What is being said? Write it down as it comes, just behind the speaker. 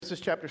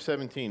Genesis chapter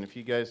 17. If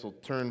you guys will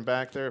turn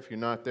back there, if you're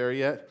not there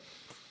yet,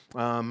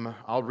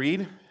 I'll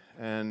read,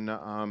 and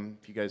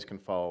if you guys can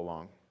follow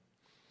along.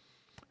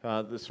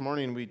 This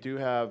morning we do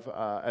have,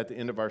 at the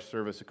end of our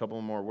service, a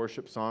couple more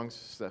worship songs.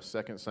 It's the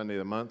second Sunday of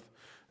the month.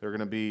 They're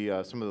going to be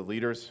some of the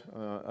leaders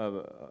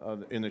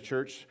in the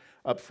church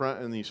up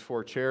front in these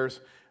four chairs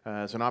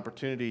as an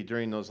opportunity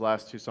during those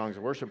last two songs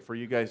of worship for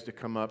you guys to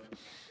come up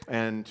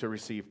and to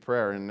receive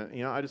prayer. And,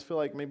 you know, I just feel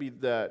like maybe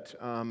that,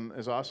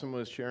 as Austin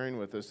was sharing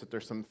with us, that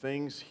there's some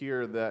things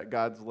here that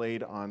God's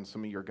laid on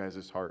some of your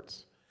guys'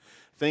 hearts.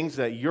 Things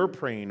that you're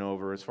praying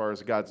over as far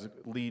as God's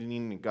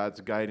leading and God's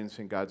guidance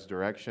and God's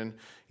direction.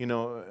 You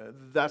know,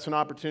 that's an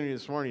opportunity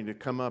this morning to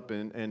come up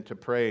and to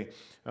pray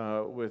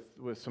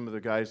with some of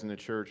the guys in the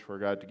church for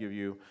God to give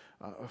you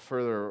a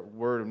further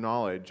word of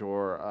knowledge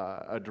or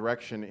a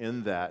direction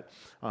in that.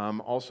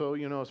 Also,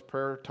 you know, it's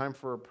time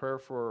for prayer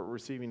for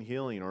receiving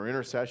healing or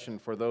intercession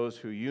for those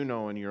who you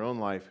know in your own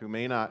life who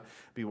may not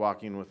be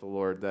walking with the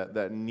Lord,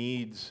 that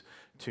needs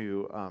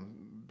to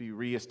be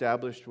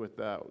reestablished with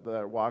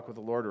that walk with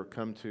the Lord or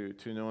come to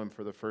know Him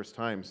for the first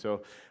time.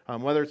 So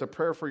whether it's a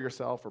prayer for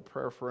yourself or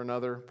prayer for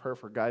another, prayer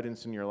for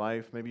guidance in your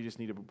life, maybe you just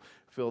need to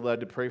feel led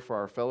to pray for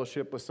our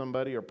fellowship with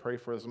somebody or pray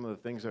for some of the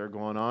things that are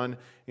going on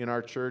in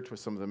our church with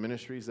some of the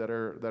ministries that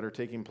are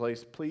taking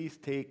place. Please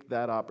take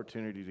that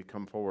opportunity to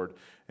come forward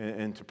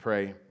and to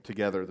pray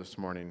together this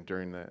morning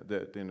during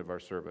the end of our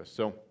service.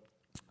 So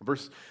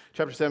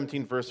chapter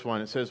 17, verse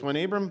 1, it says, "When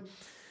Abram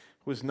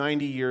was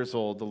 90 years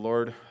old, the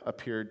Lord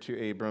appeared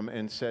to Abram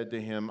and said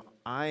to him,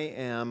 'I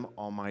am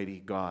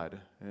Almighty God.'"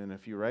 And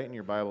if you write in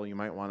your Bible, you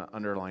might want to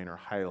underline or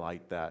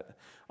highlight that.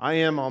 "I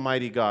am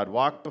Almighty God.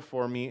 Walk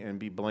before me and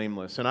be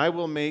blameless. And I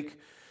will make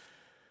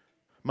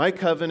my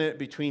covenant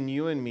between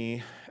you and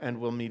me and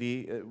will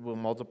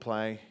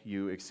multiply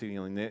you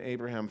exceedingly." Then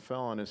Abraham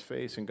fell on his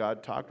face, and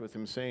God talked with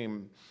him,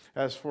 saying,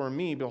 "As for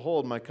me,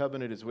 behold, my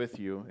covenant is with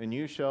you, and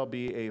you shall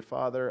be a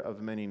father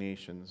of many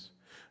nations.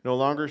 No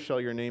longer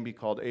shall your name be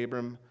called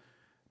Abram,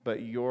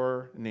 but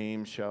your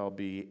name shall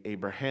be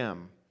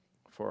Abraham,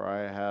 for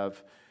I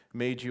have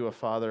made you a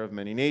father of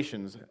many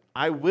nations.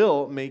 I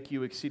will make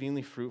you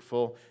exceedingly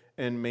fruitful,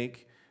 and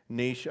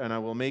I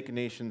will make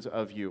nations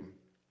of you,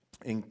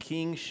 and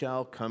kings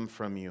shall come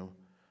from you."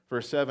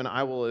 Verse 7,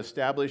 "I will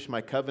establish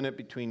my covenant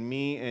between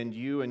me and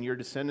you and your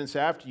descendants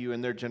after you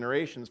and their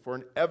generations for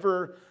an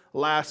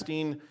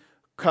everlasting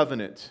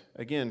covenant."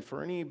 Again,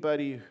 for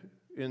anybody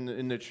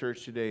in the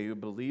church today who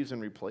believes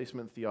in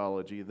replacement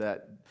theology,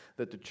 that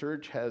the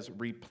church has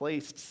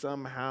replaced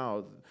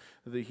somehow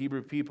the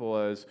Hebrew people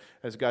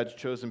as God's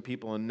chosen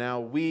people, and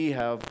now we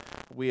have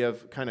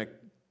kind of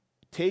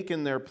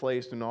taken their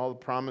place in all the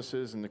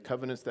promises and the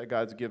covenants that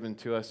God's given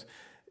to us.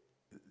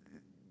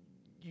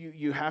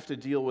 You have to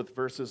deal with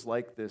verses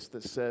like this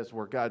that says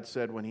where God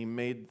said when He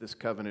made this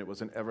covenant, it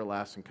was an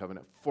everlasting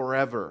covenant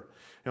forever.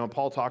 You know,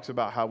 Paul talks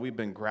about how we've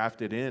been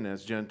grafted in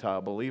as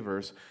Gentile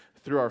believers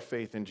through our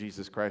faith in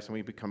Jesus Christ, and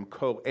we become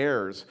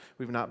co-heirs.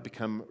 We've not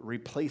become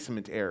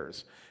replacement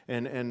heirs.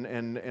 And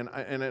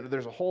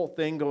there's a whole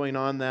thing going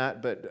on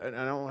that, but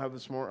I don't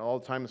have all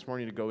the time this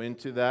morning to go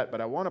into that,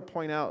 but I want to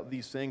point out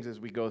these things as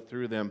we go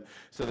through them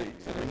so that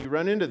when you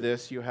run into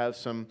this, you have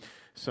some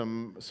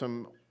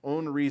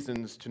own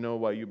reasons to know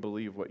why you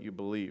believe what you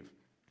believe.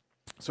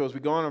 So as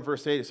we go on in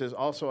verse 8, it says,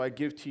 "Also I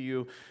give to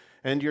you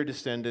and your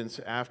descendants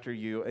after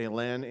you a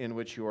land in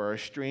which you are a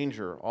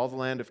stranger, all the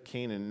land of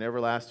Canaan, an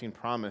everlasting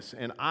promise.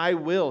 And I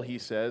will," he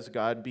says,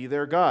 "God, be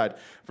their God."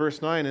 Verse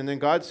 9, "And then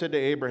God said to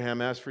Abraham,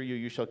 'As for you,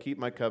 you shall keep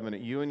my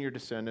covenant, you and your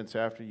descendants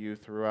after you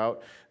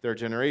throughout their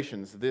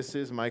generations. This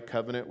is my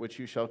covenant which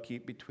you shall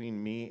keep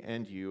between me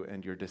and you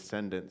and your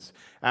descendants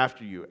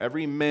after you.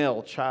 Every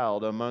male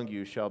child among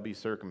you shall be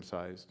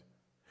circumcised.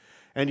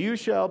 And you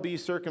shall be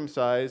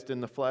circumcised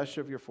in the flesh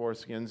of your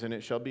foreskins, and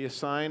it shall be a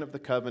sign of the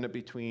covenant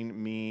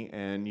between me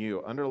and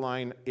you.'"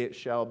 Underline, it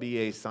shall be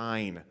a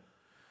sign.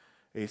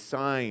 A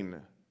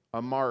sign,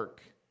 a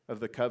mark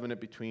of the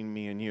covenant between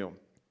me and you.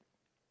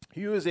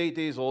 "He who is 8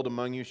 days old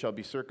among you shall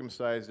be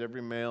circumcised,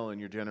 every male in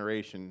your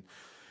generation.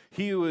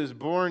 He who is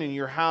born in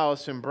your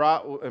house and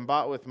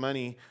bought with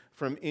money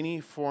from any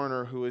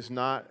foreigner who is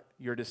not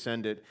your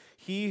descendant.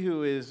 He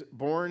who is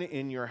born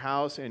in your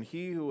house and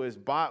he who is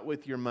bought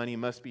with your money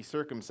must be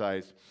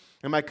circumcised.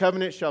 And my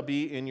covenant shall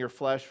be in your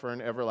flesh for an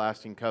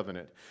everlasting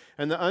covenant.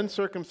 And the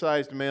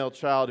uncircumcised male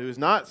child who is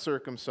not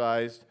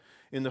circumcised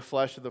in the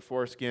flesh of the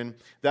foreskin,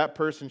 that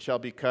person shall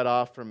be cut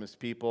off from his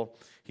people.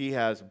 He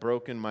has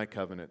broken my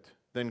covenant."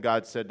 Then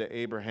God said to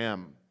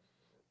Abraham,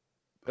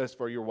 "As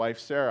for your wife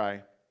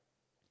Sarai,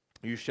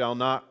 you shall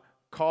not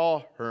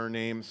call her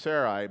name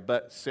Sarai,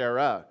 but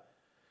Sarah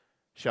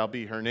shall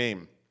be her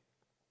name.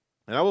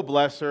 And I will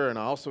bless her, and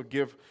I also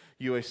give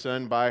you a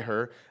son by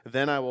her.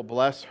 Then I will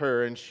bless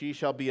her, and she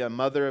shall be a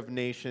mother of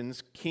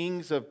nations.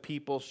 Kings of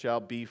people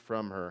shall be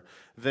from her."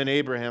 Then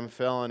Abraham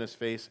fell on his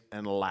face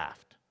and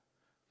laughed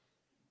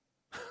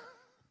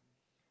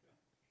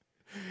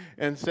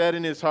and said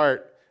in his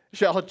heart,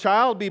 "Shall a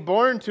child be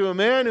born to a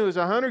man who is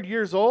 100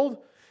 years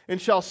old?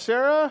 And shall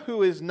Sarah,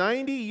 who is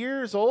 90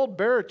 years old,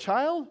 bear a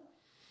child?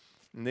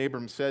 And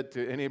Abraham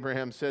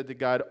said to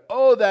God,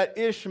 oh, that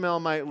Ishmael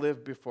might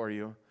live before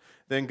you.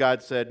 Then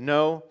God said,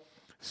 no,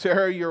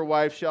 Sarah your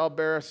wife shall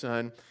bear a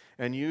son,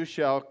 and you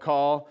shall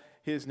call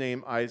his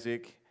name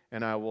Isaac,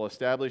 and I will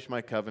establish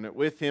my covenant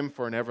with him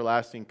for an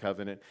everlasting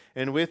covenant,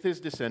 and with his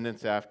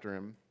descendants after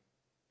him.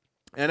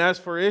 And as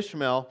for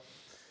Ishmael,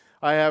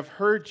 I have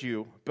heard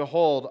you.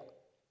 Behold,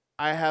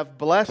 I have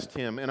blessed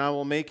him, and I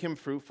will make him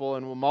fruitful,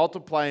 and will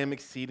multiply him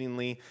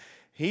exceedingly.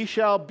 He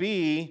shall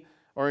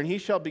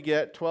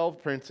beget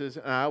 12 princes,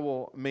 and I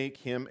will make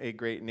him a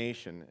great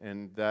nation.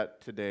 And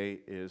that today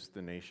is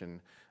the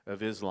nation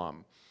of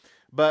Islam.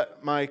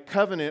 But my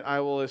covenant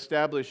I will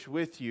establish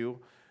with you,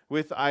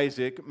 with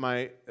Isaac,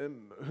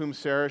 whom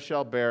Sarah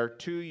shall bear,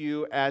 to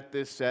you at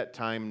this set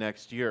time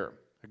next year.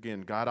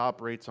 Again, God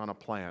operates on a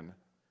plan.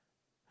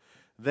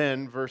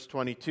 Then, verse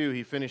 22,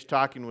 he finished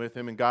talking with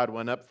him, and God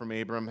went up from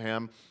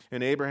Abraham.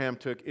 And Abraham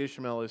took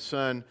Ishmael his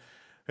son,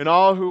 and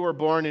all who were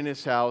born in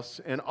his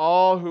house, and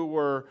all who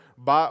were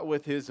bought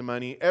with his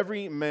money,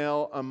 every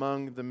male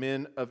among the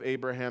men of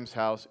Abraham's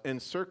house,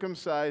 and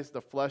circumcised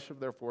the flesh of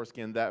their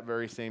foreskin that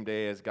very same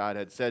day, as God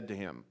had said to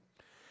him.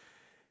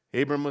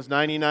 Abram was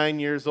 99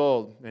 years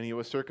old, and he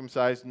was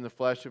circumcised in the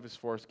flesh of his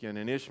foreskin.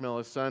 And Ishmael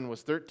his son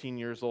was 13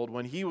 years old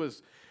when he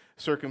was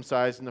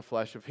circumcised in the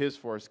flesh of his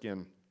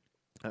foreskin.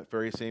 That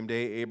very same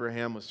day,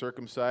 Abraham was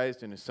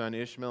circumcised, and his son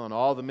Ishmael, and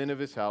all the men of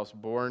his house,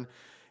 born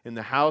in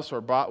the house or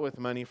bought with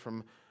money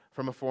from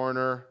a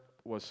foreigner,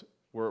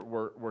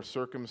 were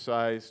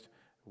circumcised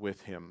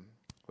with him.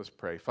 Let's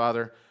pray.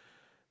 Father,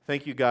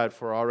 thank you, God,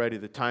 for already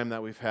the time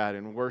that we've had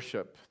in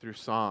worship through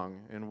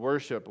song, and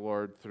worship,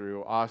 Lord,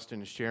 through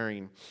Austin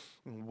sharing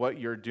what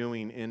you're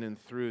doing in and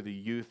through the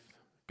youth,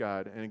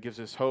 God, and it gives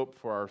us hope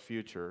for our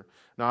future,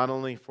 not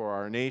only for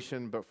our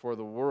nation, but for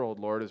the world,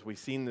 Lord, as we've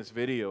seen this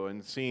video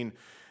and seen,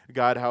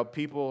 God, how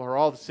people are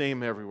all the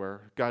same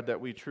everywhere. God, that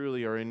we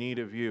truly are in need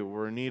of you.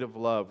 We're in need of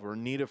love. We're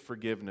in need of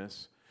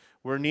forgiveness.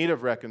 We're in need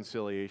of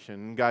reconciliation.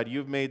 And God,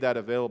 you've made that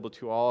available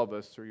to all of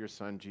us through your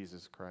Son,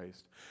 Jesus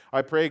Christ.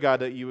 I pray, God,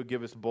 that you would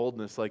give us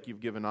boldness like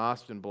you've given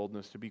Austin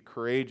boldness, to be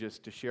courageous,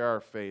 to share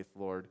our faith,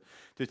 Lord,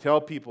 to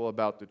tell people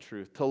about the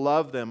truth, to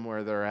love them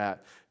where they're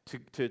at,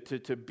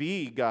 to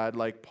be, God,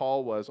 like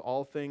Paul was,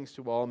 all things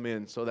to all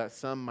men, so that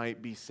some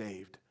might be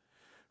saved.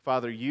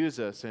 Father, use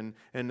us. And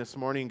this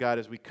morning, God,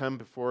 as we come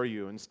before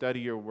you and study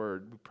your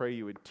word, we pray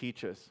you would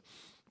teach us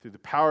through the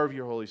power of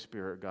your Holy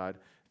Spirit, God,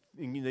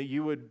 and that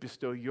you would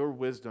bestow your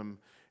wisdom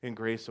and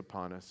grace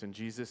upon us. In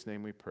Jesus'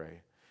 name we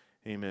pray.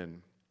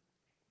 Amen.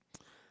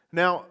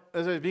 Now,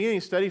 as I was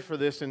beginning to study for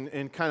this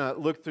and kind of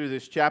look through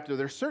this chapter,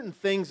 there's certain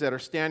things that are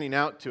standing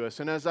out to us.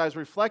 And as I was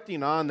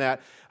reflecting on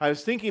that, I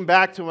was thinking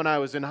back to when I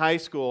was in high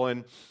school,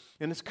 and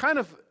it's kind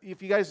of,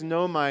 if you guys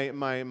know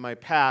my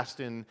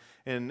past, and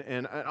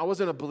I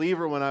wasn't a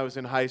believer when I was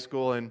in high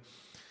school, and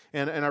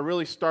I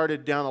really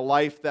started down a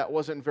life that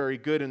wasn't very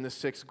good in the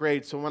 6th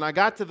grade. So when I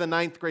got to the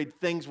 9th grade,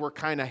 things were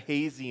kind of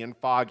hazy and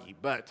foggy.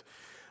 But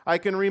I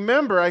can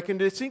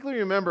distinctly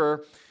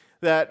remember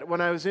that when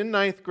I was in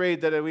 9th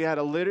grade, that we had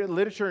a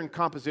literature and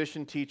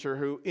composition teacher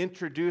who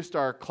introduced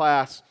our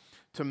class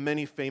to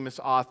many famous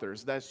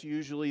authors. That's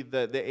usually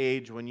the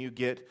age when you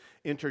get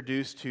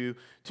introduced to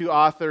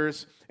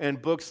authors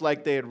and books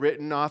like they had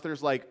written,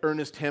 authors like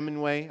Ernest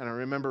Hemingway, and I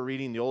remember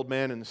reading The Old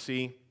Man and the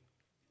Sea,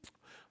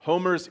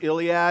 Homer's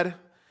Iliad,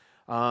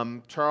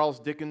 Charles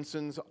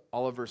Dickens's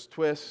Oliver's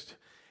Twist,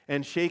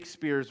 and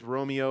Shakespeare's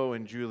Romeo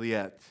and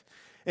Juliet.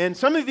 And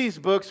some of these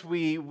books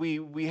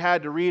we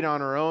had to read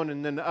on our own,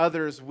 and then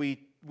others we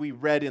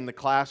read in the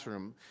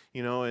classroom,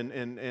 you know.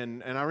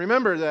 And I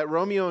remember that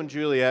Romeo and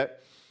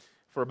Juliet,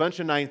 for a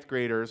bunch of 9th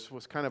graders,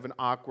 was kind of an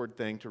awkward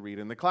thing to read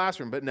in the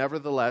classroom. But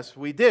nevertheless,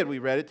 we did. We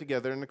read it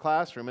together in the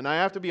classroom. And I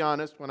have to be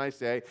honest when I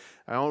say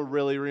I don't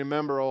really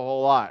remember a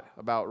whole lot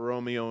about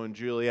Romeo and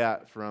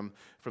Juliet from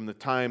the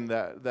time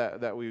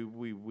that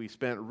we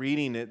spent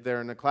reading it there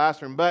in the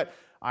classroom. But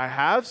I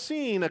have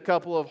seen a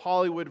couple of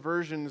Hollywood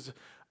versions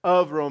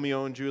of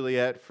Romeo and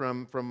Juliet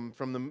from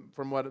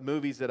what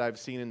movies that I've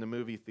seen in the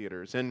movie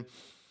theaters. And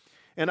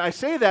I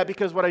say that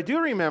because what I do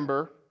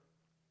remember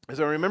is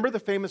I remember the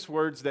famous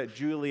words that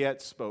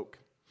Juliet spoke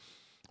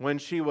when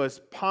she was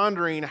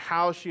pondering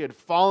how she had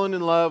fallen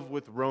in love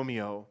with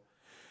Romeo,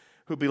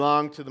 who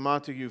belonged to the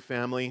Montague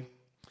family,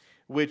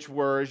 which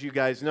were, as you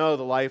guys know,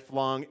 the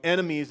lifelong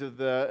enemies of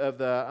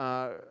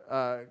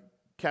the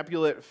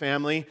Capulet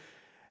family,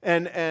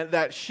 and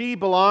that she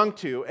belonged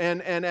to.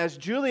 And as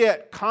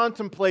Juliet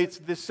contemplates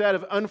this set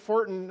of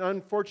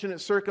unfortunate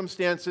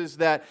circumstances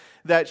that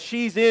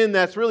she's in,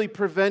 that's really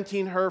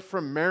preventing her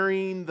from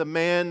marrying the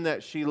man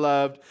that she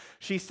loved,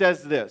 she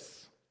says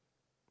this.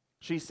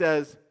 She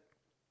says,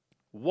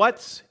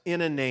 "What's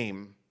in a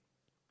name?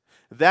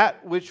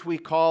 That which we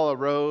call a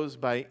rose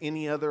by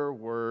any other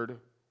word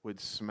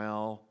would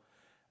smell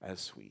as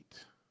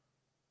sweet."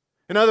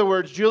 In other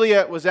words,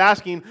 Juliet was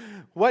asking,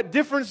 what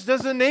difference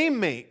does a name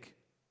make?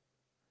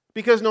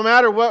 Because no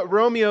matter what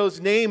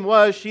Romeo's name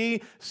was,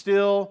 she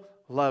still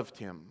loved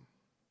him.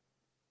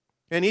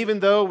 And even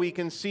though we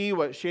can see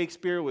what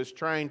Shakespeare was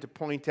trying to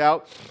point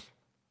out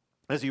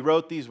as he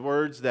wrote these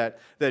words that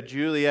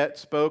Juliet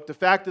spoke, the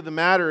fact of the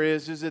matter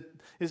is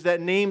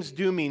that names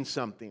do mean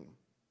something.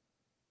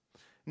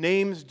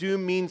 Names do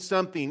mean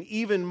something,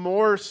 even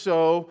more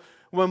so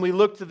when we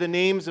look to the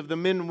names of the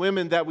men and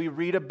women that we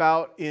read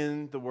about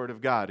in the Word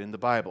of God, in the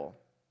Bible.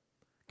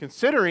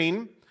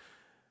 Considering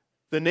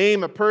the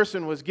name a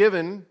person was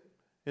given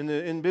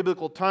in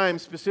biblical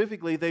times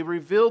specifically, they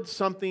revealed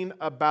something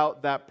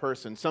about that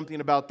person,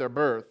 something about their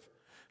birth,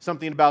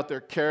 something about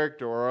their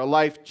character, or a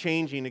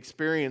life-changing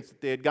experience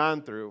that they had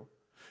gone through.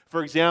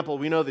 For example,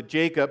 we know that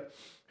Jacob,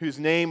 whose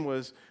name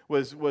was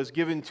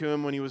given to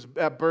him when he was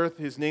at birth,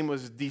 his name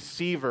was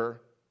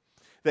Deceiver,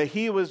 that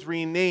he was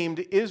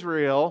renamed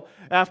Israel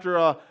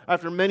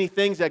after many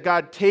things that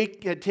God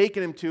had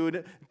taken him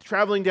to,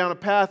 traveling down a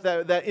path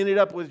that ended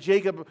up with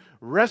Jacob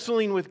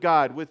wrestling with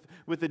God, with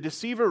the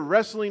deceiver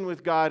wrestling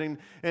with God. And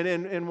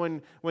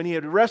when he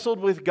had wrestled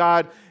with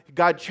God,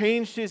 God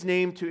changed his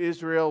name to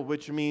Israel,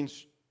 which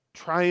means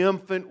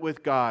triumphant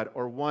with God,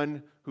 or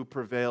one who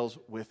prevails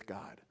with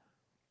God.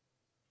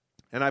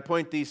 And I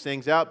point these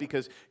things out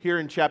because here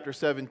in chapter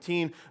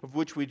 17, of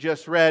which we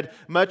just read,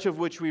 much of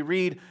which we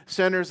read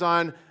centers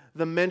on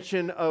the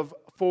mention of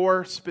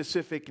 4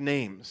 specific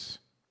names.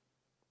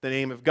 The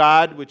name of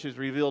God, which is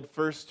revealed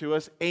first to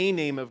us, a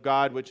name of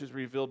God, which is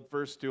revealed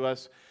first to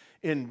us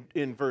in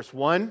verse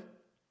 1,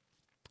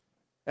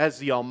 as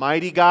the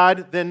Almighty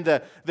God. Then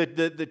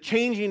the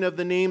changing of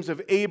the names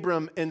of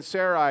Abram and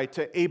Sarai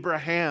to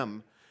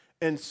Abraham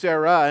and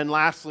Sarah. And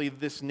lastly,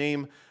 this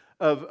name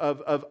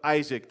of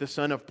Isaac, the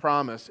son of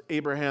promise,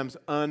 Abraham's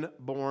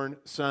unborn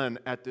son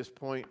at this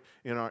point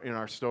in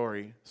our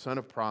story, son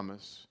of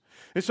promise.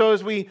 And so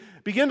as we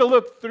begin to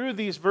look through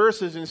these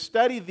verses and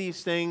study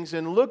these things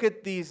and look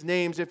at these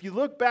names, if you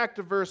look back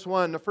to verse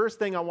 1, the first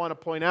thing I want to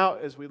point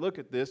out as we look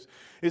at this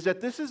is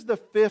that this is the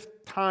 5th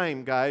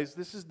time, guys.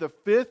 This is the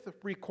 5th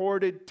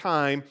recorded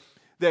time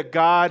that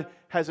God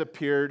has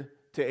appeared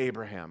to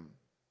Abraham.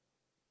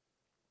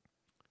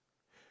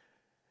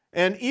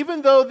 And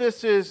even though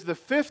this is the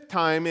 5th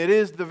time, it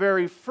is the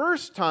very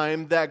first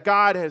time that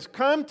God has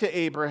come to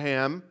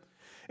Abraham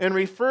and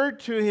referred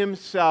to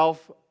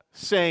himself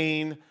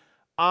saying,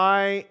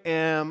 I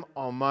am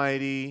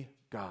Almighty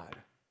God.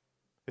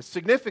 It's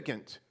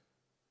significant.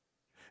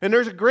 And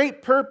there's a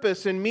great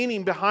purpose and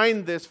meaning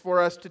behind this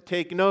for us to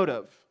take note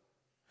of.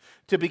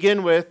 To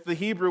begin with, the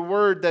Hebrew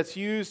word that's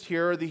used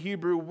here, or the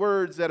Hebrew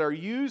words that are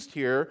used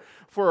here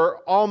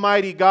for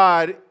Almighty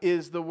God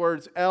is the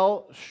words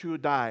El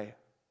Shaddai,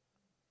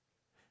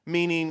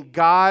 meaning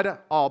God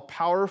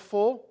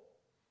all-powerful,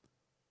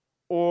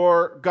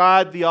 or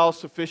God the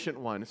all-sufficient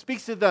one. It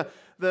speaks to the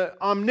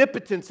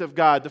omnipotence of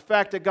God, the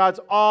fact that God's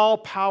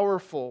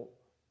all-powerful.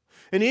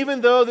 And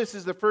even though this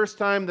is the first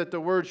time that the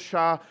word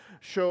Shaddai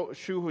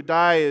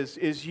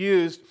is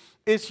used,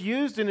 it's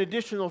used an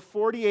additional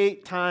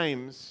 48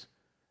 times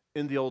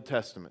in the Old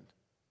Testament.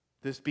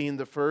 This being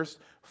the first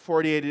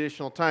 48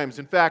 additional times.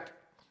 In fact,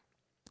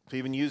 it's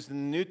even used in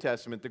the New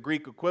Testament. The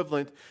Greek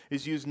equivalent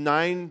is used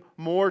 9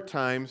 more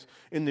times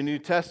in the New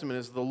Testament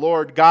as the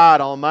Lord God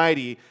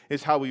Almighty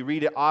is how we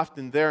read it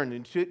often there in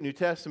the New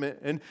Testament.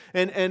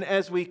 And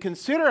as we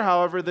consider,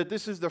 however, that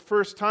this is the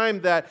first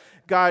time that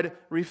God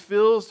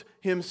reveals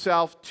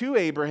himself to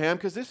Abraham,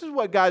 because this is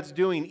what God's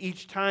doing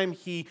each time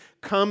he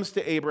comes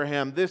to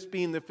Abraham, this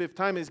being the 5th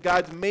time, is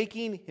God's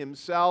making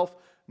himself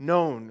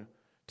known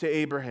to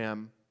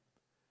Abraham.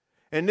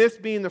 And this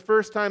being the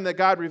first time that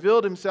God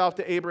revealed himself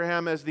to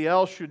Abraham as the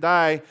El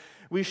Shaddai,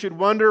 we should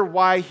wonder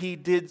why he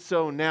did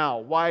so now,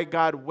 why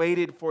God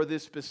waited for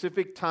this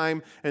specific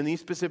time and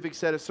these specific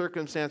set of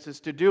circumstances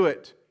to do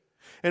it.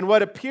 And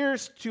what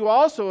appears to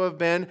also have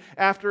been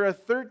after a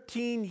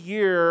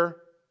 13-year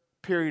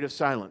period of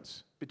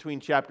silence between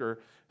chapter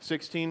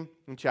 16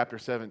 and chapter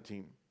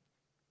 17.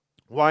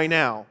 Why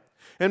now?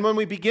 And when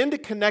we begin to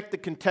connect the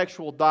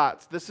contextual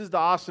dots, this is the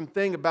awesome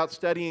thing about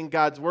studying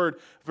God's Word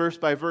verse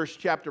by verse,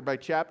 chapter by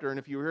chapter. And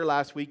if you were here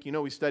last week, you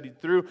know we studied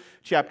through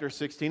chapter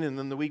 16, and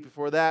then the week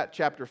before that,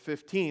 chapter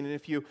 15. And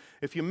if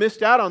you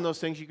missed out on those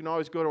things, you can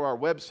always go to our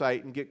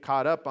website and get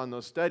caught up on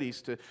those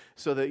studies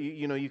so that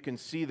you can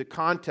see the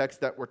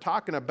context that we're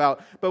talking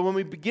about. But when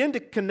we begin to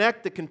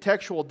connect the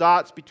contextual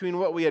dots between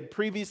what we had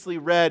previously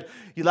read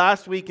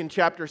last week in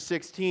chapter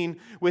 16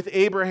 with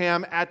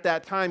Abraham at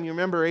that time, you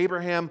remember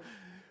Abraham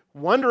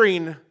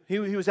wondering, he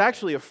was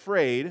actually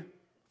afraid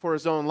for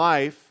his own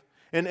life,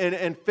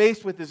 and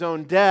faced with his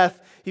own death,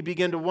 he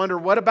began to wonder,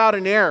 what about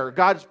an heir?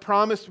 God's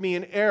promised me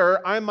an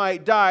heir. I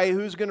might die.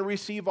 Who's going to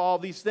receive all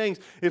these things?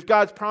 If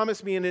God's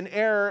promised me an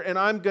heir and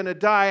I'm going to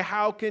die,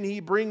 how can he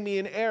bring me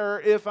an heir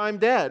if I'm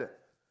dead?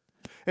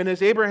 And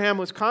as Abraham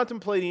was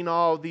contemplating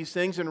all of these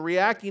things and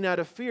reacting out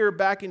of fear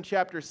back in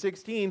chapter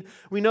 16,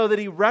 we know that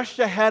he rushed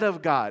ahead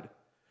of God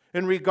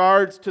in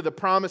regards to the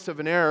promise of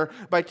an heir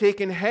by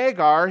taking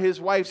Hagar,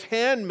 his wife's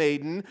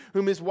handmaiden,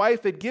 whom his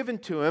wife had given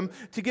to him,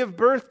 to give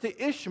birth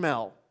to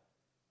Ishmael.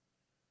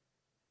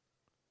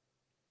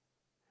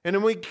 And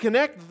when we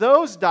connect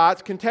those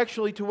dots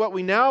contextually to what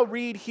we now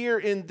read here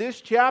in this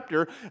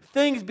chapter,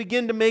 things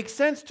begin to make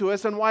sense to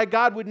us on why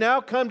God would now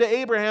come to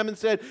Abraham and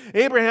said,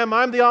 Abraham,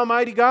 I'm the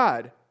Almighty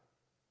God.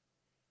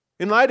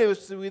 In light of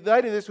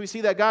this, we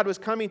see that God was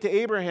coming to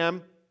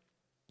Abraham,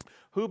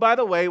 who, by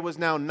the way, was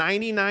now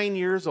 99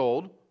 years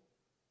old.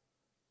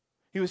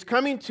 He was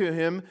coming to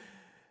him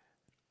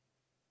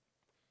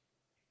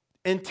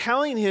and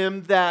telling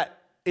him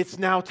that it's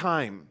now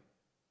time.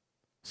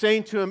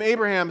 Saying to him,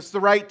 Abraham, it's the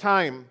right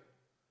time.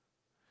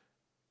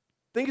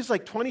 I think it's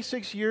like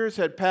 26 years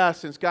had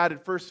passed since God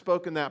had first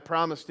spoken that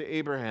promise to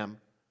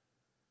Abraham.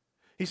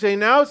 He's saying,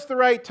 now it's the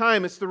right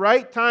time. It's the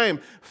right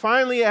time.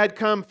 Finally, it had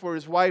come for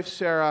his wife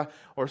Sarah,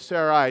 or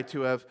Sarai,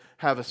 to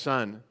have a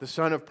son, the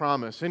son of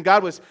promise. And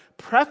God was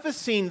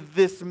prefacing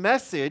this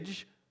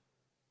message,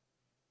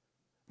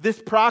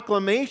 this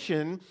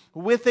proclamation,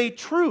 with a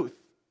truth.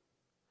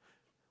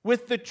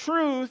 With the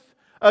truth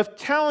of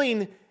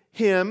telling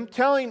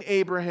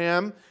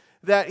Abraham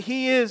that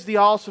he is the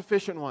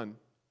all-sufficient one,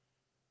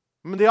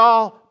 the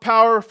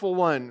all-powerful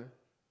one.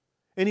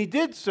 And he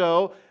did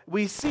so,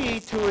 we see,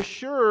 to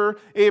assure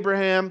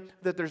Abraham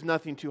that there's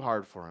nothing too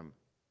hard for him.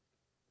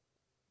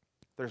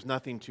 There's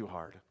nothing too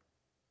hard.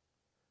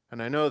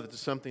 And I know that it's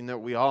something that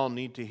we all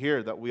need to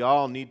hear, that we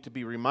all need to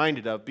be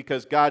reminded of,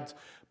 because God's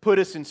put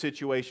us in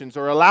situations,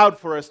 or allowed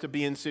for us to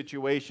be in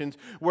situations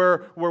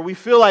where we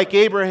feel like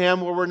Abraham,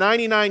 where we're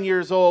 99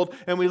 years old,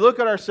 and we look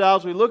at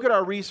ourselves, we look at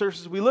our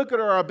resources, we look at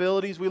our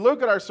abilities, we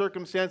look at our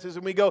circumstances,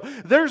 and we go,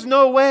 there's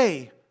no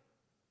way.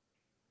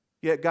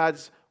 Yet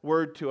God's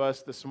word to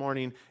us this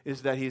morning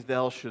is that He's the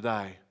El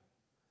Shaddai,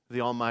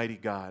 the Almighty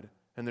God,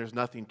 and there's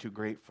nothing too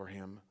great for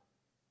Him.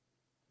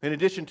 In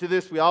addition to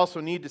this, we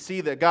also need to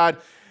see that God,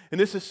 and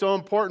this is so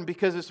important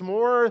because it's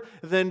more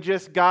than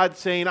just God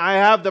saying, I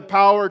have the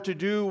power to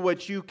do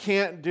what you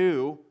can't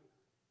do.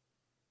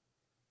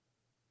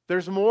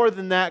 There's more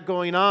than that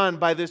going on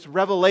by this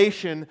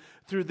revelation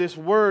through this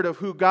word of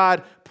who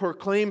God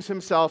proclaims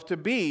Himself to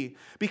be.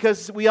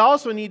 Because we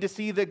also need to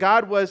see that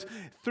God was,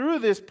 through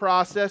this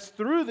process,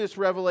 through this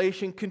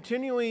revelation,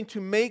 continuing to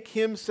make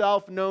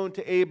Himself known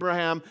to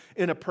Abraham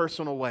in a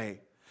personal way.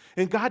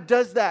 And God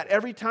does that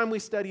every time we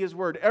study His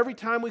Word, every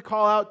time we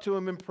call out to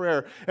Him in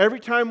prayer,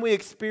 every time we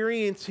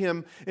experience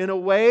Him in a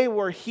way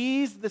where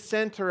He's the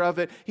center of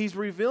it. He's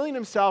revealing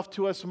Himself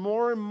to us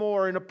more and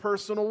more in a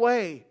personal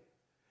way.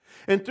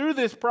 And through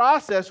this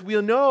process,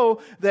 we'll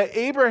know that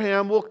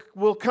Abraham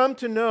will come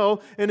to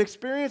know and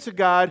experience a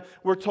God,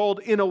 we're told,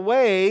 in a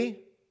way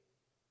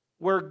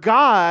where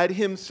God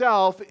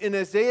Himself, in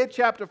Isaiah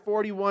chapter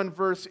 41,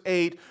 verse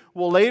 8,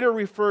 will later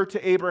refer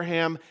to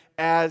Abraham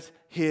as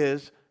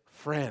His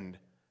friend,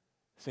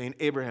 saying,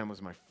 Abraham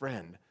was my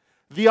friend.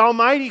 The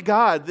Almighty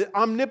God, the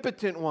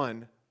omnipotent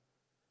one,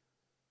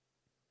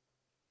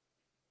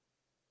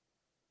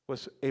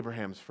 was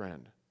Abraham's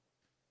friend.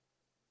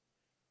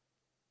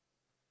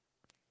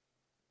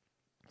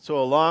 So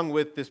along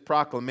with this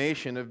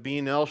proclamation of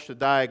being El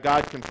Shaddai,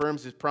 God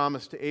confirms His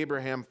promise to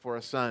Abraham for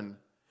a son.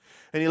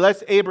 And He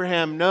lets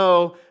Abraham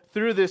know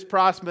through this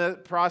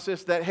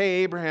process that,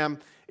 hey, Abraham,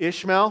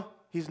 Ishmael,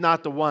 he's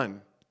not the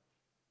one.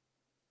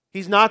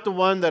 He's not the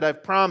one that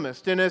I've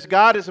promised. And as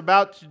God is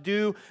about to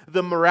do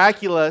the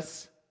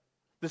miraculous,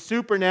 the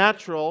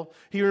supernatural,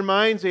 He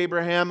reminds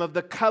Abraham of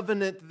the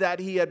covenant that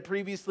he had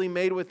previously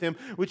made with him,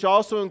 which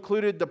also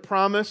included the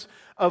promise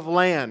of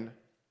land.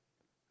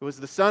 It was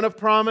the son of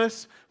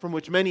promise from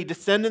which many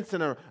descendants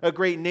and a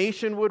great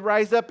nation would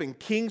rise up and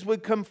kings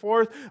would come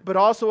forth, but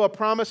also a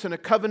promise and a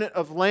covenant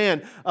of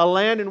land, a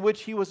land in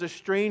which he was a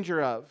stranger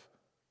of.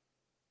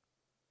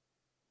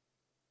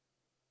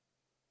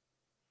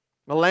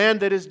 A land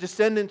that his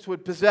descendants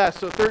would possess.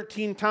 So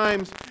 13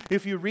 times,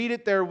 if you read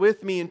it there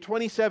with me, in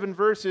 27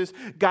 verses,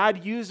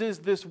 God uses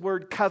this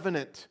word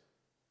covenant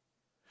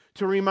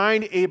to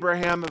remind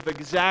Abraham of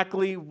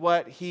exactly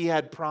what He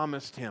had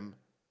promised him.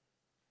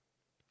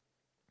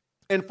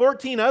 And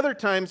 14 other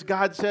times,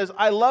 God says,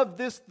 I love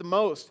this the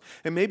most.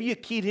 And maybe you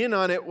keyed in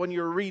on it when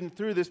you were reading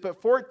through this,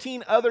 but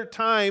 14 other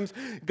times,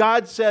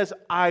 God says,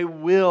 I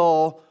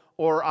will,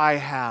 or I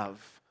have.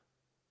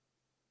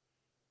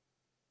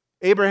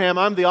 Abraham,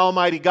 I'm the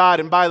Almighty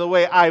God, and by the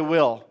way, I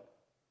will.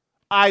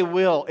 I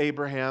will,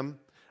 Abraham.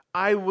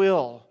 I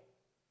will.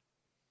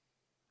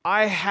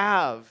 I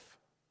have.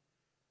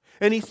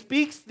 And He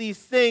speaks these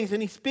things,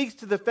 and He speaks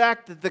to the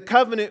fact that the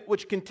covenant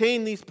which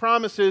contained these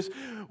promises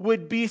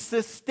would be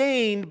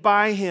sustained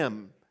by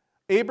Him.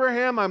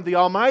 Abraham, I'm the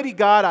Almighty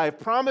God. I've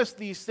promised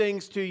these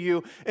things to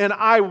you, and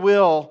I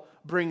will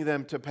bring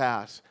them to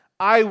pass.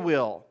 I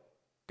will,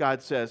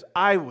 God says,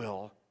 I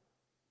will.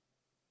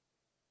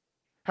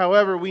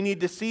 However, we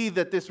need to see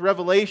that this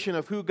revelation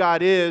of who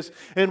God is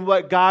and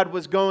what God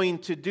was going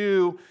to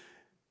do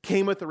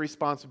came with a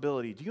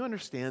responsibility. Do you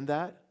understand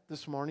that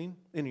this morning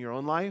in your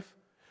own life?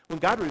 When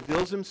God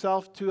reveals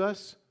Himself to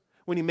us,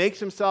 when He makes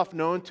Himself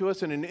known to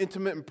us in an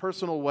intimate and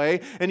personal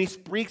way, and He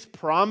speaks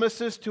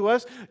promises to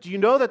us, do you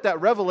know that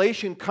that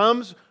revelation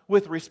comes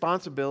with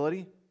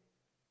responsibility?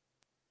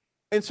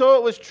 And so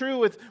it was true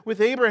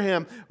with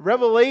Abraham.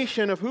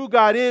 Revelation of who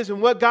God is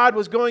and what God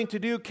was going to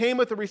do came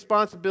with a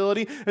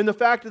responsibility. And the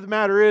fact of the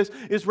matter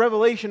is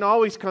revelation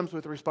always comes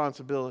with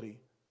responsibility.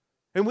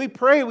 And we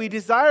pray, we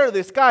desire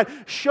this. God,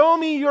 show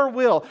me your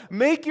will.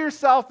 Make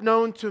yourself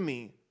known to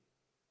me.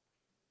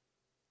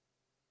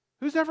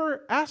 Who's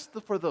ever asked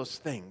for those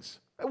things?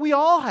 We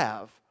all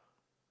have.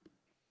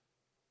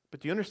 But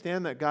do you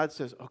understand that God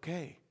says,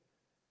 okay,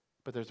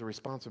 but there's a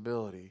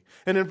responsibility.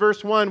 And in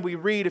verse 1 we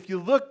read, if you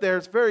look there,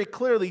 it's very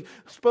clearly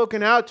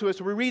spoken out to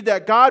us. We read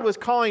that God was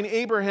calling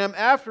Abraham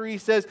after he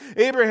says,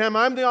 Abraham,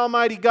 I'm the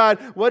Almighty God.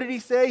 What did he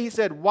say? He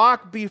said,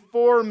 walk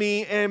before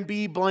me and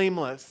be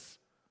blameless.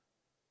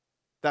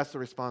 That's the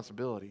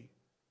responsibility.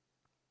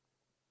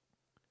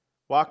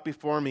 Walk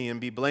before me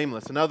and be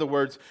blameless. In other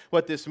words,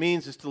 what this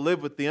means is to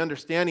live with the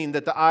understanding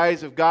that the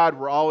eyes of God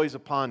were always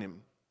upon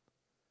him.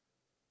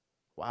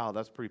 Wow,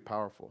 that's pretty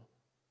powerful.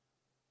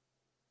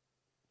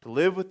 To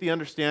live with the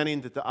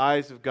understanding that the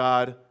eyes of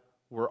God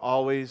were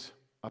always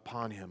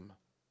upon him.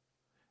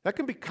 That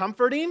can be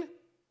comforting,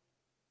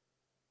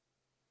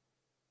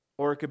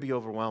 or it could be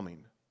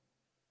overwhelming.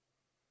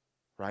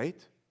 Right?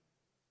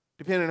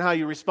 Depending on how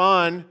you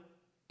respond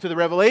to the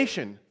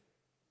revelation.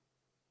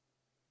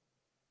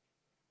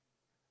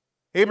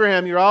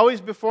 Abraham, you're always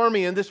before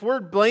me. And this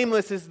word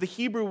blameless is the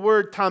Hebrew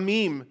word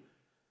tamim.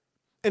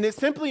 And it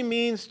simply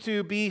means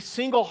to be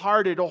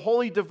single-hearted or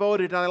wholly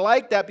devoted. And I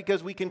like that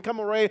because we can come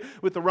away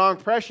with the wrong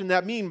impression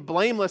that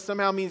blameless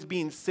somehow means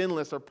being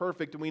sinless or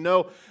perfect. And we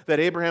know that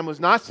Abraham was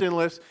not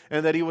sinless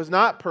and that he was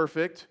not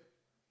perfect.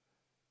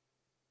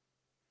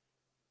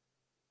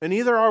 And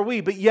neither are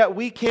we, but yet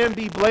we can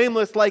be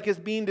blameless like is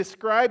being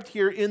described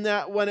here in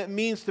that when it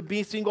means to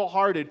be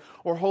single-hearted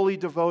or wholly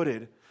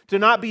devoted. To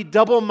not be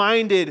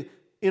double-minded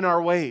in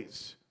our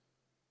ways.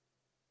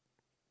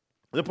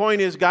 The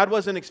point is, God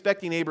wasn't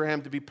expecting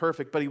Abraham to be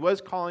perfect, but he was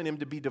calling him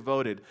to be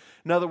devoted.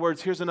 In other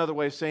words, here's another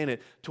way of saying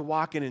it, to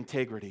walk in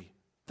integrity.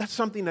 That's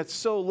something that's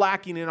so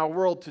lacking in our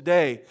world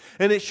today.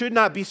 And it should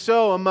not be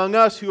so among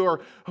us who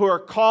are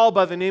called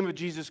by the name of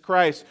Jesus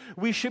Christ.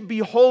 We should be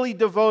wholly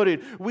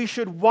devoted. We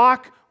should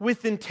walk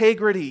with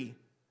integrity.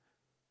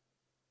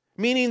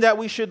 Meaning that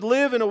we should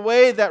live in a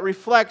way that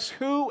reflects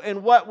who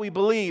and what we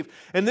believe.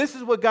 And this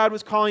is what God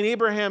was calling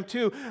Abraham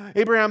to.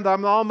 Abraham,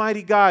 I'm the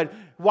Almighty God.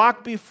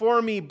 Walk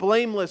before me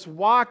blameless.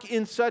 Walk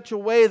in such a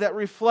way that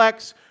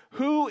reflects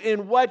who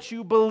and what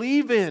you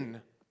believe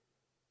in.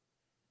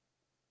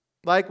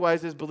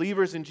 Likewise, as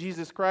believers in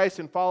Jesus Christ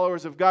and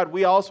followers of God,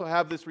 we also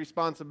have this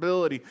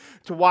responsibility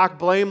to walk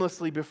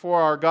blamelessly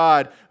before our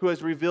God who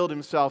has revealed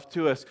himself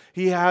to us.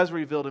 He has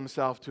revealed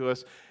himself to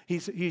us.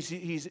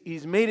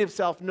 He's made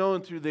himself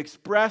known through the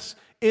express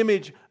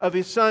image of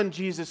his Son,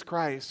 Jesus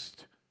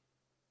Christ.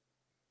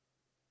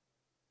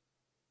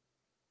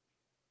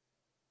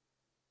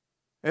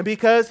 And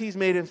because he's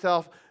made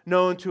himself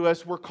known to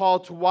us, we're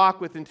called to walk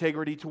with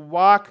integrity, to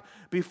walk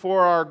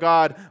before our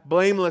God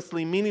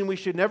blamelessly, meaning we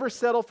should never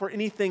settle for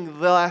anything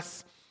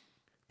less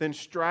than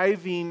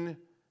striving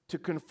to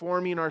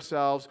conforming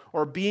ourselves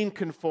or being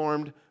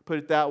conformed, put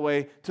it that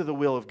way, to the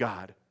will of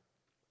God.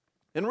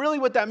 And really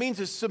what that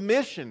means is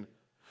submission.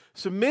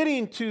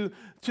 Submitting to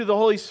the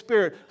Holy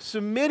Spirit,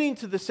 submitting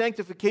to the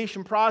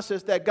sanctification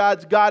process that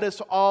God's got us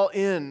all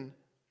in.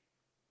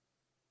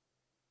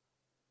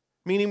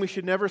 Meaning we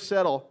should never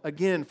settle,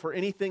 again, for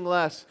anything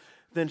less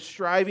than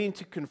striving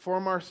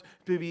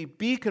to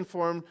be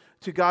conformed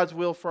to God's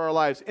will for our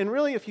lives. And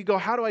really, if you go,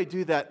 how do I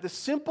do that?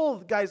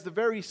 The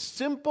very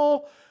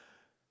simple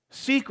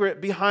secret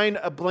behind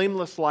a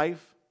blameless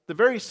life, the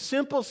very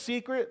simple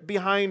secret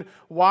behind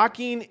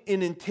walking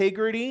in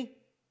integrity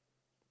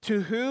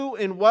to who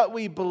and what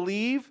we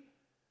believe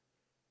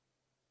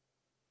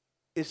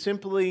is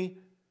simply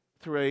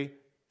through a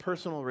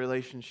personal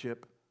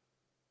relationship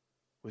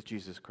with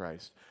Jesus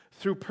Christ.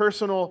 Through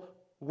personal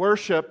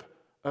worship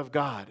of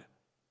God.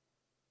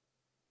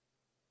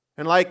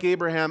 And like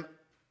Abraham,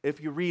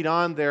 if you read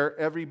on there,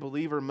 every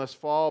believer must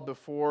fall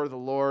before the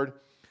Lord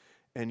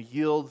and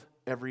yield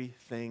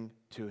everything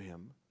to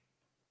him.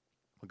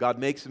 God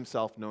makes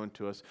himself known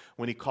to us.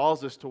 When he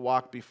calls us to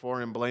walk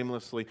before him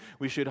blamelessly,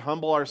 we should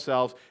humble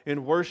ourselves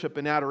in worship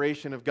and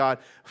adoration of God,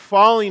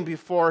 falling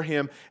before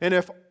him.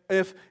 And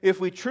if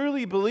we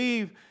truly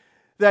believe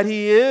that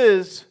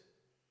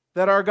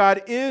that our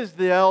God is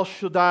the El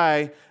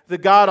Shaddai, the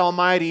God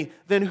Almighty,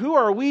 then who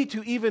are we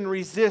to even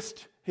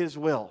resist his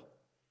will?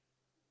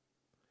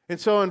 And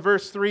so in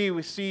verse 3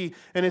 we see,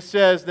 and it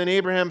says, then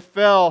Abraham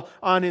fell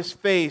on his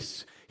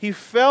face. He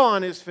fell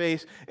on his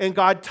face, and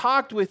God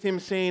talked with him,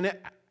 saying,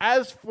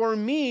 as for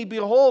me,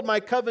 behold, my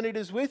covenant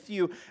is with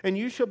you, and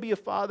you shall be a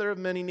father of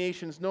many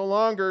nations. No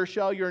longer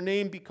shall your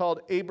name be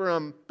called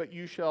Abram, but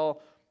your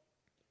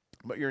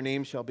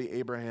name shall be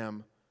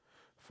Abraham,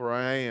 for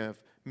I have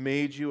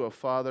made you a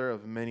father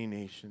of many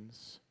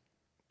nations.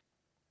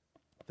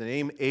 The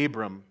name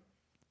Abram,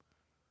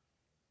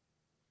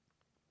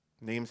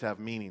 names have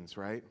meanings,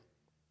 right?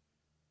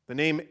 The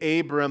name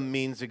Abram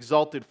means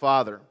exalted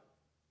father.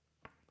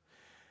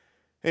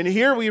 And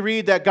here we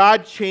read that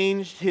God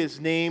changed his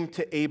name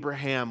to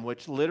Abraham,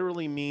 which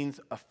literally means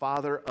a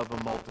father of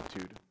a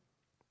multitude.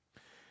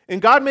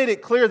 And God made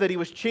it clear that he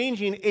was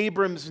changing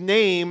Abram's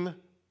name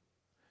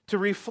to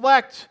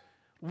reflect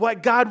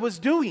what God was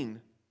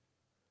doing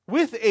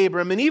with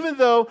Abram. And even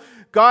though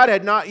God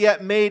had not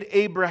yet made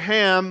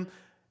Abraham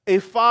a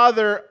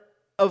father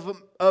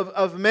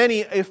of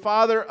many, a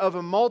father of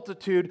a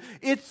multitude,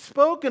 it's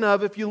spoken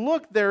of, if you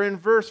look there in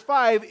verse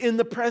 5, in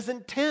the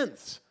present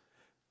tense,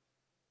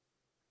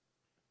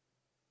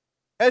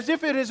 as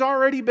if it has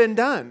already been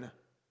done.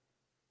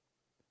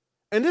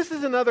 And this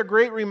is another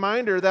great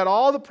reminder that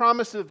all the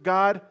promises of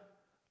God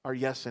are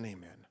yes and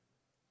amen.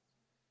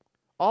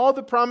 All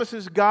the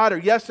promises of God are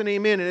yes and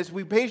amen. And as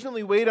we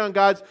patiently wait on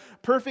God's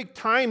perfect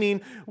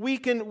timing, we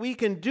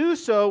can do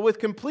so with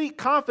complete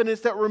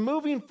confidence that we're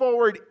moving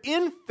forward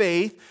in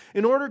faith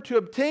in order to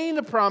obtain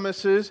the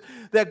promises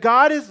that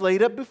God has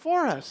laid up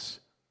before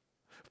us.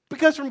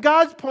 Because from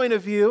God's point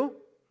of view,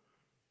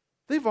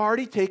 they've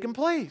already taken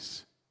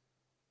place.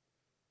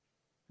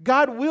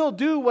 God will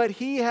do what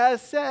he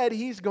has said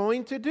he's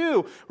going to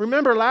do.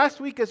 Remember, last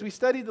week as we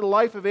studied the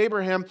life of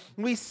Abraham,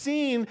 we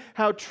seen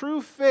how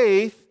true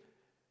faith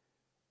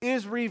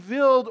is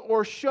revealed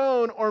or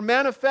shown or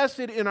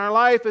manifested in our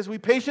life as we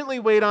patiently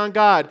wait on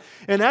God.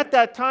 And at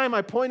that time,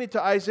 I pointed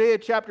to Isaiah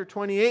chapter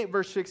 28,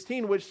 verse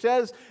 16, which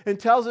says and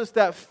tells us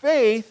that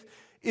faith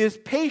is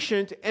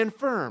patient and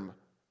firm.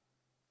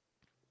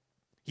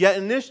 Yet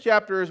in this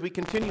chapter, as we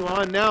continue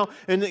on now,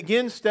 and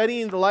again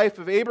studying the life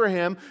of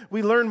Abraham,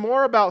 we learn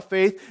more about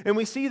faith, and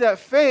we see that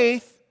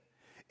faith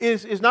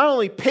is not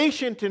only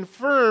patient and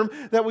firm,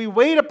 that we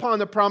wait upon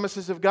the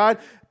promises of God.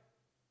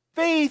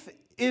 Faith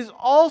is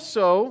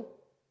also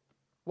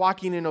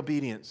walking in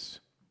obedience.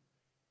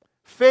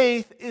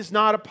 Faith is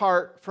not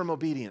apart from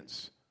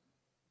obedience.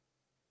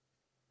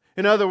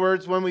 In other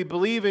words, when we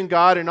believe in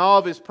God and all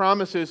of his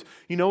promises,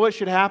 you know what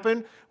should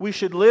happen? We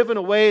should live in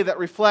a way that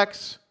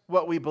reflects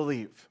what we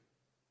believe.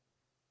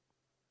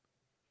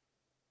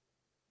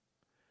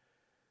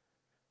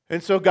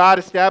 And so God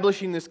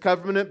establishing this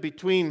covenant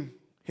between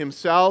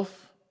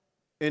himself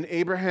and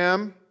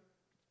Abraham,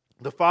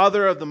 the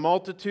father of the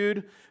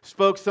multitude,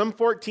 spoke some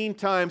 14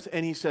 times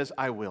and he says,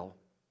 I will.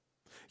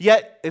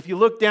 Yet, if you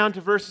look down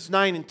to verses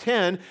 9 and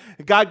 10,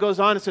 God goes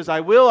on and says,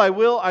 I will,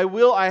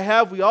 I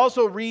have. We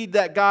also read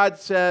that God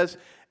says,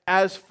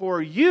 as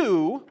for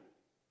you,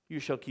 you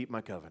shall keep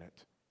my covenant.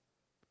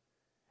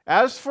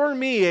 As for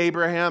me,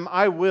 Abraham,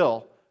 I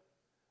will.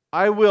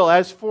 I will.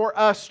 As for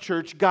us,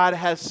 church, God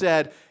has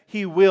said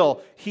he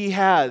will. He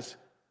has.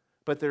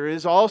 But there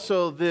is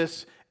also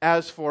this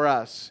as for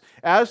us.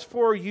 As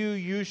for you,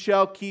 you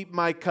shall keep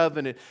my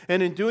covenant.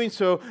 And in doing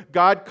so,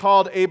 God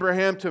called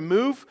Abraham to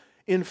move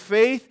in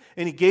faith,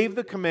 and he gave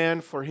the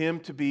command for him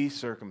to be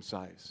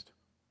circumcised.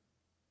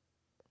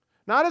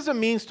 Not as a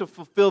means to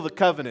fulfill the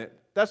covenant.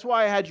 That's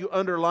why I had you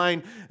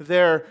underline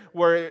there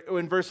where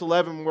in verse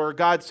 11 where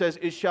God says,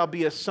 it shall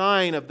be a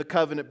sign of the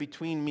covenant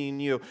between me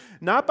and you.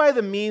 Not by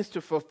the means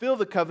to fulfill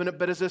the covenant,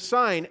 but as a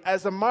sign,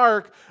 as a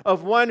mark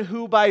of one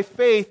who by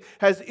faith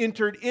has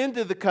entered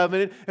into the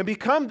covenant and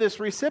become this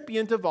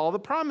recipient of all the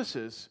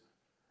promises.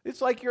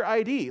 It's like your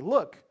ID.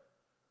 Look,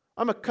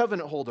 I'm a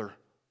covenant holder.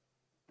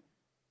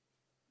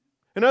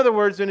 In other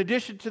words, in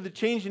addition to the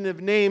changing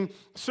of name,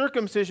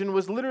 circumcision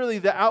was literally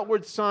the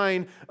outward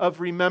sign of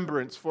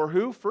remembrance. For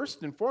who?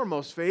 First and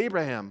foremost, for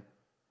Abraham.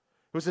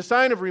 It was a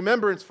sign of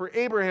remembrance for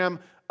Abraham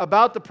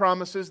about the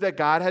promises that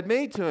God had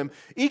made to him.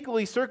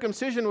 Equally,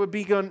 circumcision would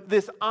be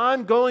this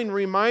ongoing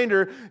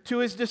reminder to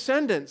his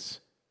descendants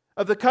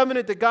of the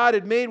covenant that God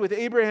had made with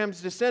Abraham's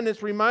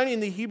descendants,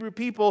 reminding the Hebrew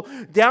people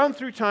down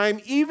through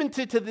time, even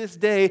to this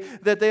day,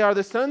 that they are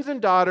the sons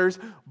and daughters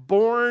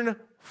born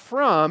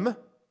from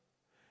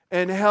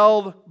and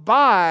held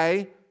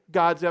by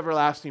God's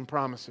everlasting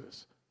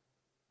promises.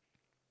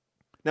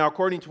 Now,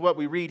 according to what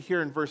we read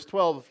here in verse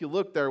 12, if you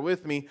look there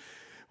with me,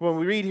 when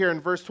we read here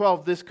in verse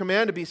 12, this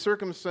command to be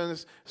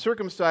circumcised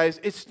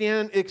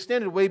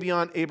extended way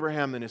beyond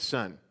Abraham and his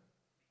son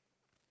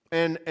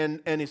and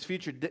his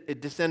future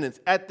descendants.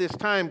 At this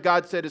time,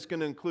 God said it's going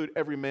to include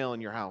every male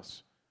in your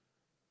house.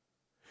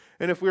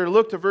 And if we were to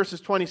look to verses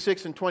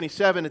 26 and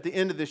 27 at the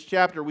end of this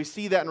chapter, we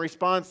see that in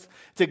response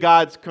to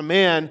God's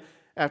command,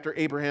 after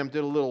Abraham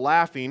did a little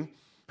laughing,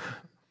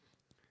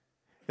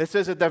 it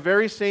says that that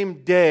very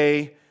same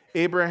day,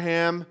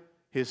 Abraham,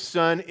 his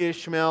son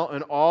Ishmael,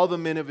 and all the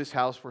men of his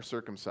house were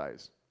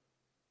circumcised.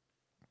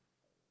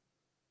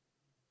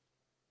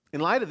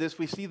 In light of this,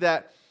 we see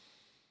that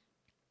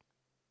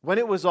when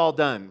it was all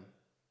done,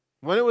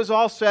 when it was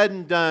all said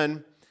and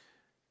done,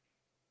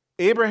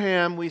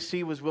 Abraham, we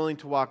see, was willing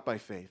to walk by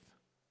faith.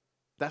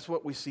 That's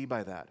what we see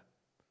by that.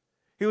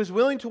 He was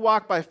willing to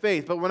walk by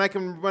faith, but when I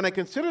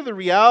consider the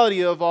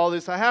reality of all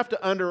this, I have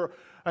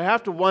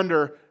to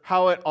wonder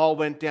how it all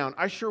went down.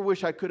 I sure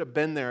wish I could have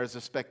been there as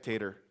a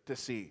spectator to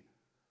see.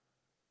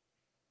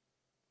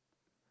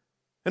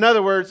 In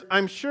other words,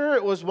 I'm sure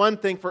it was one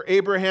thing for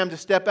Abraham to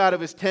step out of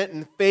his tent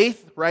in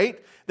faith,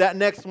 right, that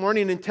next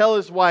morning and tell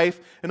his wife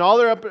and all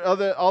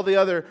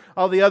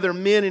the other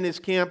men in his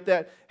camp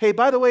that, hey,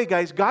 by the way,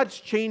 guys, God's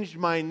changed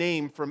my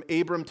name from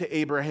Abram to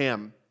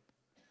Abraham.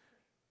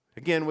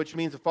 Again, which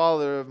means the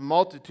father of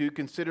multitude,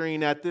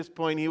 considering at this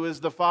point he was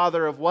the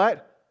father of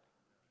what?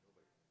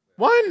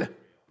 One.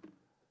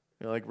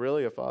 You're like,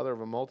 really, a father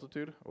of a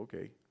multitude?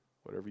 Okay,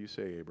 whatever you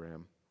say,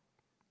 Abraham.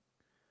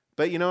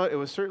 But you know what? It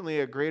was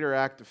certainly a greater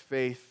act of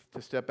faith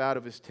to step out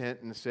of his tent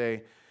and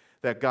say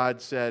that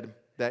God said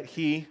that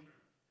he,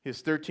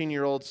 his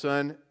 13-year-old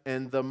son,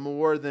 and the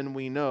more than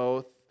we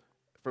know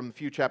from a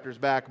few chapters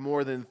back,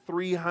 more than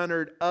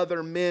 300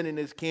 other men in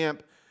his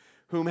camp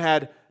whom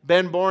had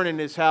been born in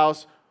his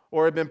house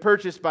or had been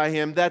purchased by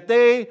him, that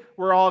they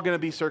were all going to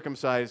be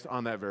circumcised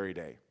on that very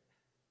day.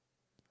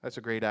 That's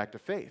a great act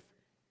of faith.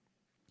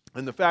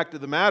 And the fact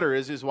of the matter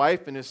is, his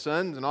wife and his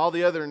sons and all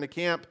the other in the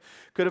camp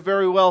could have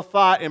very well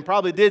thought and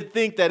probably did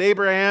think that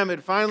Abraham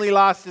had finally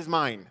lost his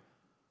mind.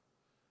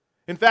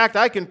 In fact,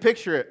 I can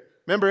picture it.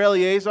 Remember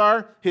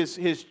Eleazar,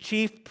 his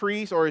chief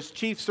priest or his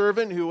chief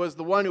servant, who was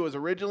the one who was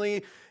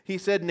originally, he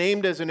said,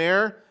 named as an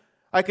heir?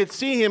 I could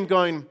see him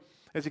going,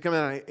 as he comes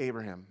out,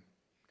 Abraham,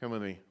 come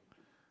with me.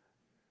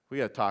 We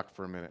got to talk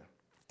for a minute.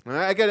 And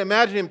I could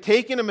imagine him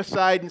taking him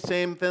aside and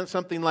saying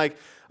something like,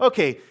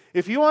 okay,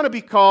 if you want to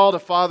be called a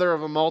father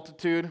of a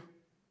multitude,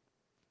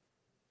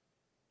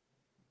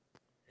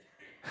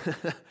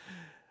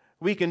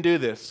 we can do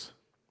this.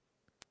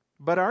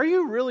 But are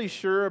you really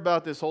sure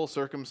about this whole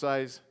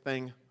circumcise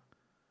thing?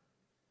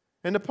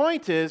 And the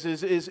point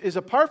is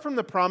apart from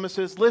the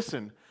promises,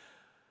 listen,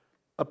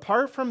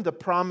 apart from the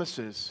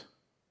promises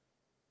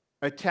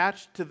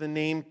attached to the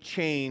name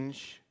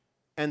change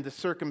and the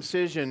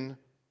circumcision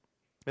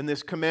and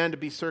this command to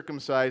be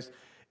circumcised,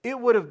 it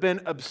would have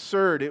been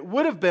absurd. It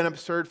would have been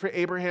absurd for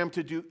Abraham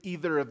to do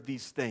either of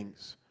these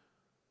things.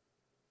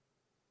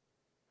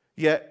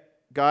 Yet,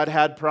 God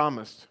had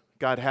promised.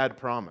 God had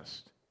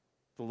promised.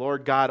 The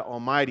Lord God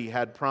Almighty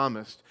had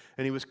promised.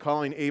 And He was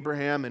calling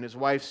Abraham and his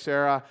wife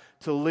Sarah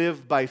to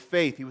live by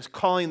faith. He was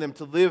calling them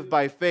to live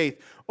by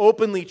faith,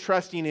 openly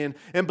trusting in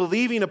and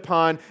believing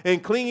upon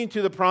and clinging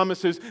to the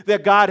promises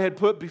that God had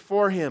put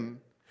before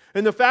him.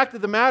 And the fact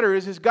of the matter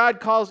is God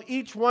calls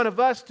each one of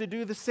us to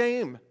do the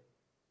same.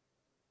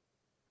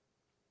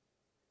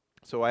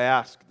 So I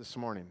ask this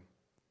morning,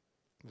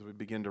 as we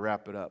begin to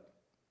wrap it up,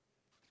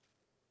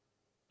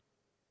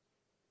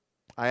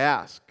 I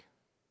ask,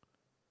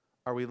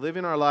 are we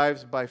living our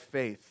lives by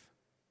faith?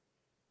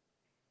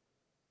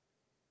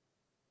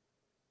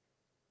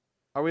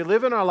 Are we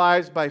living our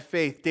lives by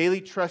faith,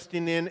 daily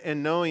trusting in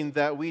and knowing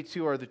that we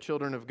too are the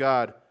children of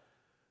God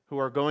who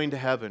are going to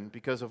heaven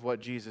because of what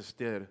Jesus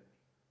did?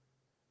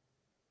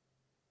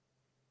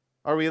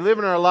 Are we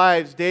living our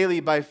lives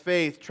daily by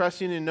faith,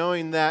 trusting and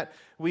knowing that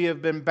we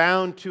have been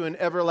bound to an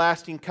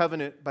everlasting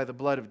covenant by the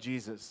blood of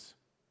Jesus?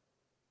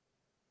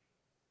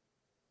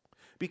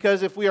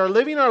 Because if we are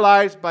living our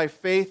lives by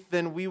faith,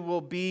 then we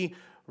will be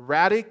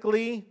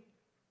radically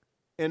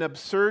and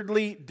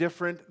absurdly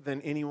different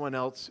than anyone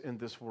else in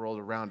this world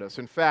around us.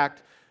 In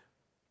fact,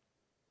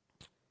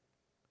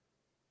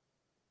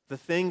 the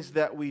things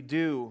that we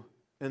do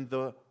and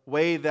the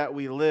way that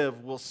we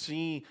live will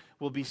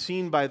be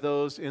seen by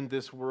those in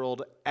this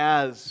world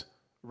as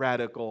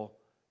radical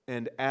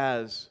and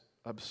as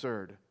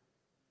absurd.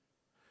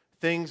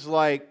 Things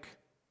like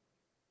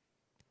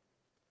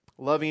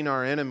loving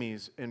our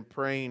enemies and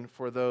praying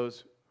for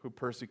those who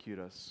persecute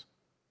us.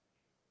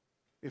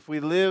 If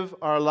we live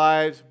our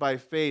lives by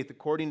faith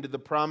according to the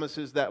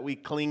promises that we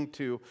cling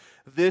to,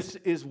 this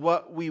is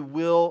what we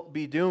will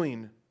be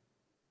doing.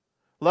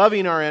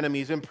 Loving our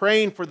enemies and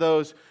praying for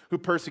those who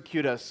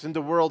persecute us. And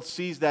the world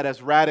sees that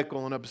as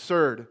radical and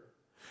absurd.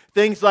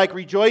 Things like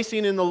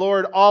rejoicing in the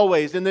Lord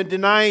always and then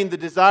denying the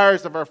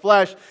desires of our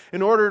flesh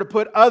in order to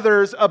put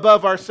others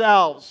above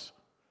ourselves.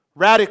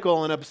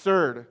 Radical and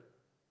absurd.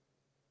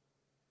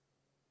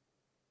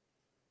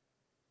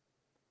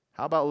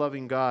 How about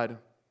loving God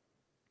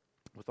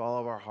with all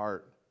of our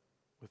heart,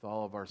 with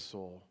all of our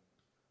soul,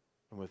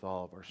 and with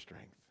all of our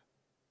strength?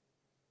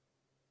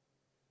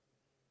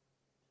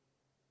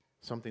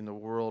 Something the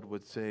world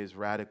would say is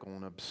radical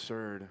and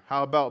absurd.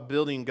 How about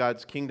building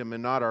God's kingdom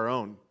and not our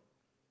own?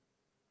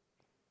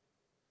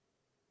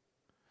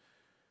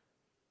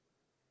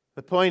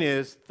 The point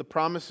is, the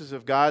promises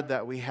of God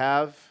that we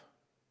have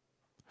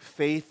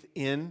faith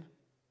in,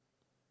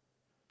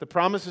 the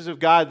promises of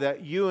God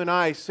that you and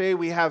I say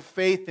we have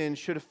faith in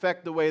should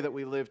affect the way that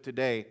we live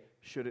today,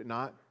 should it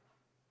not?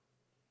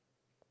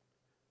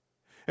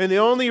 And the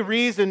only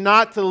reason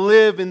not to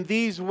live in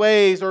these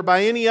ways or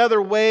by any other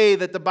way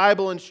that the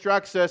Bible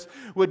instructs us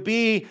would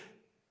be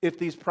if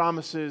these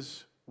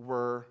promises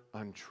were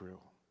untrue.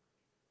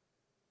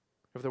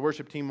 If the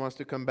worship team wants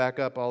to come back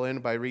up, I'll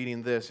end by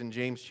reading this in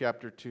James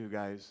chapter 2,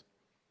 guys.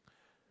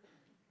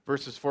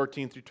 Verses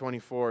 14 through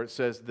 24, it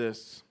says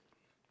this.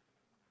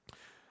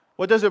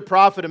 What does it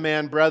profit a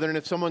man, brethren,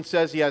 if someone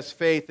says he has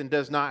faith and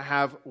does not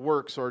have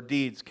works or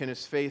deeds? Can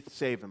his faith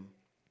save him?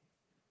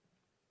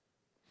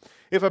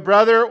 If a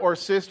brother or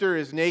sister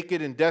is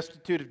naked and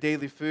destitute of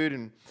daily food,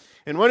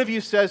 and one of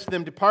you says to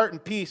them, depart in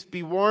peace,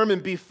 be warm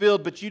and be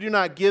filled, but you do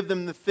not give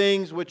them the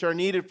things which are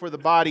needed for the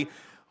body,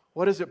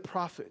 what does it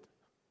profit?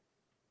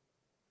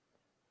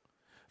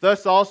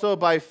 Thus also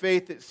by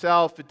faith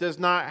itself, it does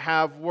not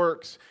have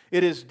works.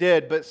 It is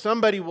dead. But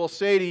somebody will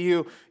say to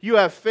you, you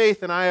have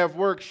faith and I have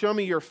works. Show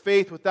me your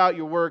faith without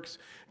your works,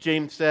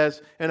 James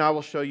says, and I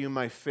will show you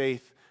my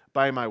faith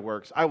by my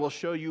works. I will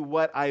show you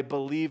what I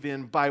believe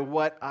in by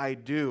what I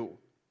do.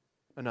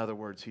 In other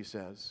words, he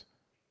says,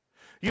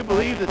 you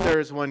believe that there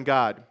is one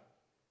God.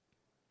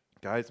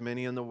 Guys,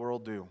 many in the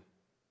world do.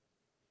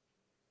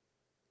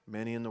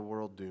 Many in the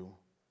world do.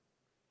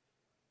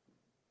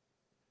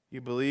 You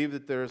believe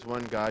that there is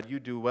one God. You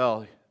do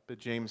well. But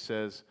James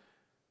says,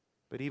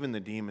 but even the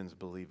demons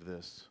believe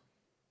this.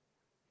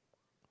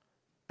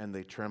 And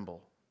they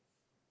tremble.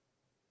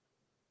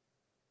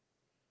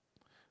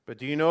 But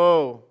do you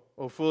know,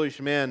 O foolish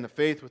man, the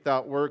faith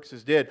without works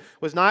is dead.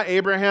 Was not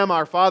Abraham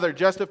our father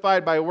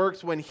justified by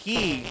works when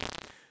he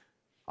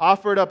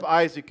offered up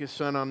Isaac his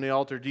son on the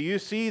altar? Do you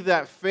see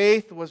that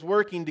faith was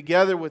working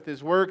together with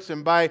his works,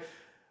 and by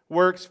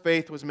works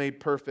faith was made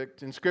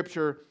perfect? And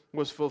Scripture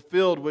was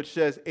fulfilled, which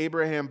says,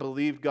 Abraham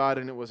believed God,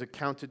 and it was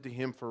accounted to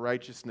him for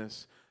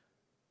righteousness.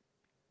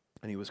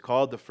 And he was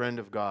called the friend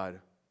of God.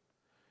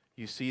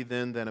 You see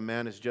then that a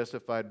man is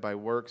justified by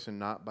works and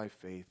not by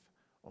faith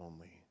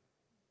only.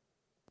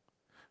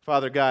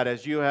 Father God,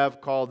 as you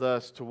have called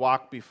us to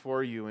walk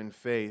before you in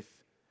faith,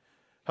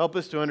 help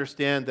us to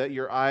understand that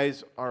your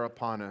eyes are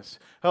upon us.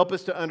 Help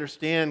us to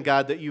understand,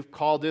 God, that you've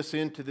called us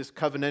into this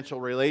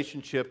covenantal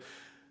relationship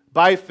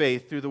by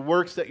faith through the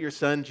works that your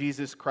Son,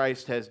 Jesus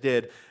Christ, has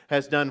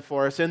done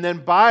for us. And then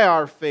by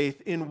our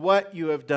faith in what you have done